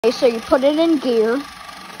Okay, so you put it in gear.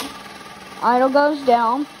 Idle goes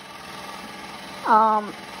down.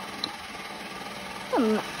 I'm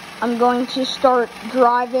going to start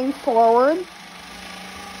driving forward.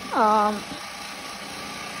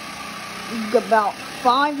 About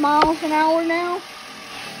 5 miles an hour now.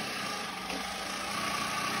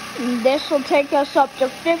 And this will take us up to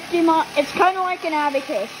 50 miles. It's kind of like an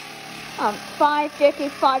Abacus. 550,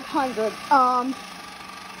 500.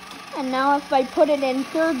 And now if I put it in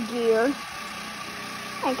third gear,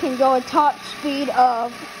 I can go a top speed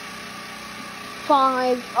of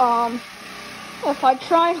 5. If I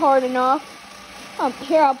try hard enough.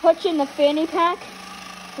 Here, I'll put you in the fanny pack.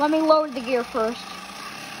 Let me load the gear first.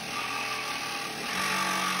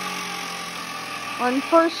 On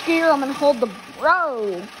first gear, I'm going to hold the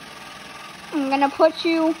road. I'm going to put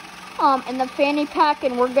you in the fanny pack,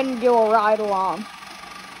 and we're going to do a ride along.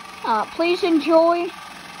 Please enjoy.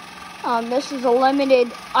 This is a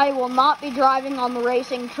limited. I will not be driving on the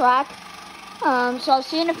racing track. So I'll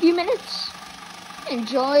see you in a few minutes.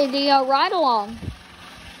 Enjoy the ride along.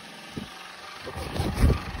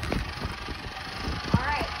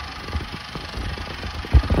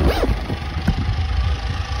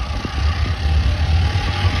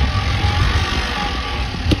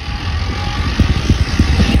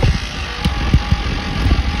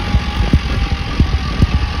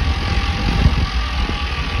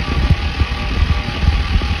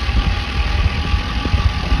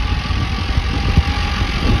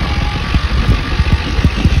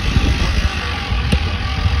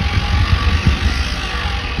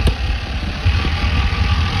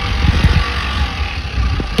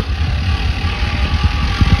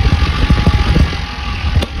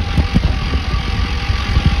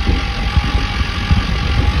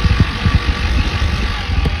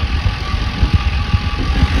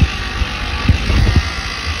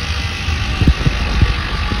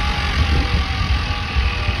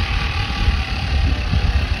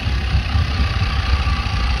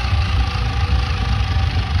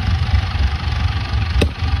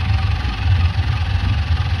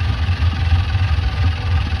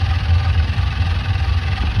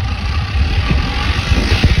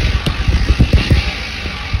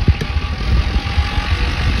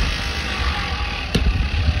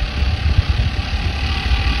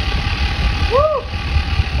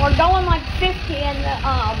 We're going like 50 and the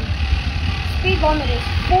speed limit is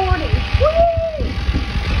 40. Woo!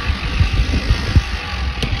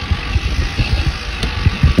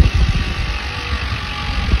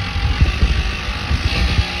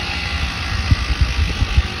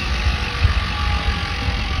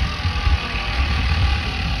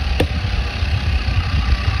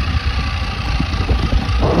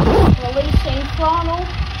 Releasing throttle.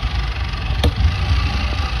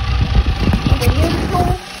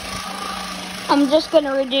 I'm just going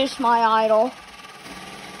to reduce my idle.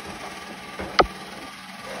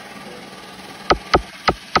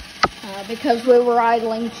 Because we were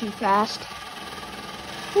idling too fast.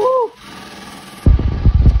 Woo!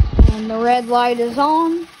 And the red light is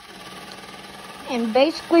on. And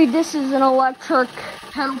basically this is an electric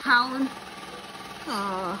pedal powered.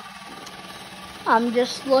 I'm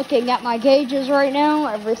just looking at my gauges right now.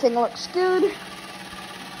 Everything looks good.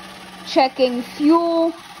 Checking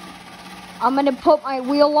fuel. I'm going to put my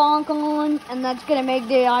wheel lock on, and that's going to make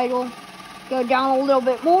the idle go down a little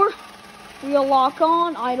bit more. Wheel lock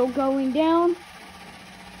on, idle going down.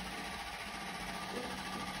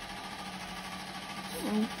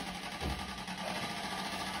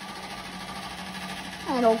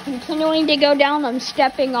 Idle continuing to go down. I'm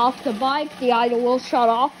stepping off the bike. The idle will shut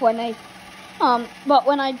off when but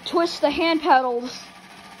when I twist the hand pedals,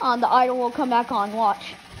 the idle will come back on.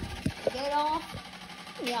 Watch. Get off.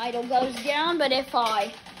 The idle goes down, but if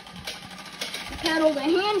I pedal the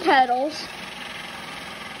hand pedals,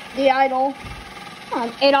 the idle,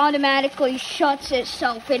 it automatically shuts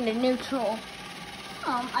itself into neutral.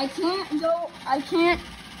 I can't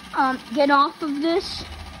get off of this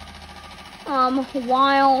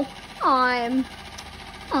while I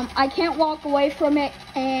can't walk away from it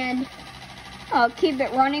and keep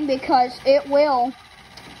it running because it will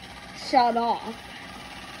shut off.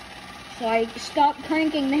 So I stop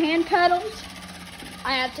cranking the hand pedals.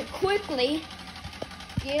 I have to quickly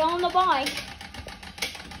get on the bike,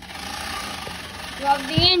 rev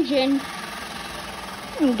the engine,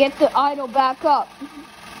 and get the idle back up.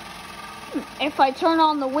 If I turn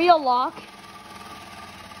on the wheel lock,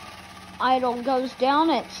 idle goes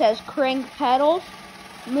down. It says crank pedals.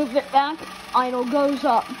 Move it back, idle goes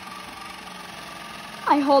up.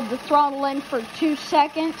 I hold the throttle in for 2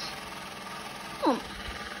 seconds.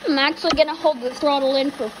 I'm actually going to hold the throttle in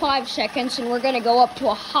for 5 seconds, and we're going to go up to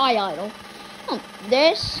a high idle.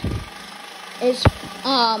 This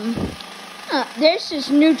is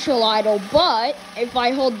neutral idle, but if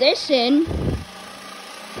I hold this in,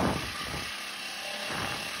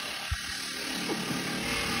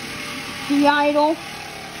 the idle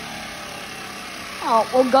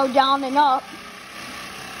will go down and up,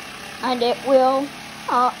 and it will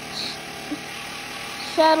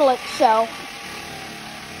settle itself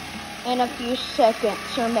in a few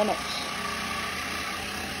seconds or minutes.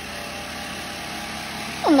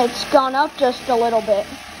 And it's gone up just a little bit.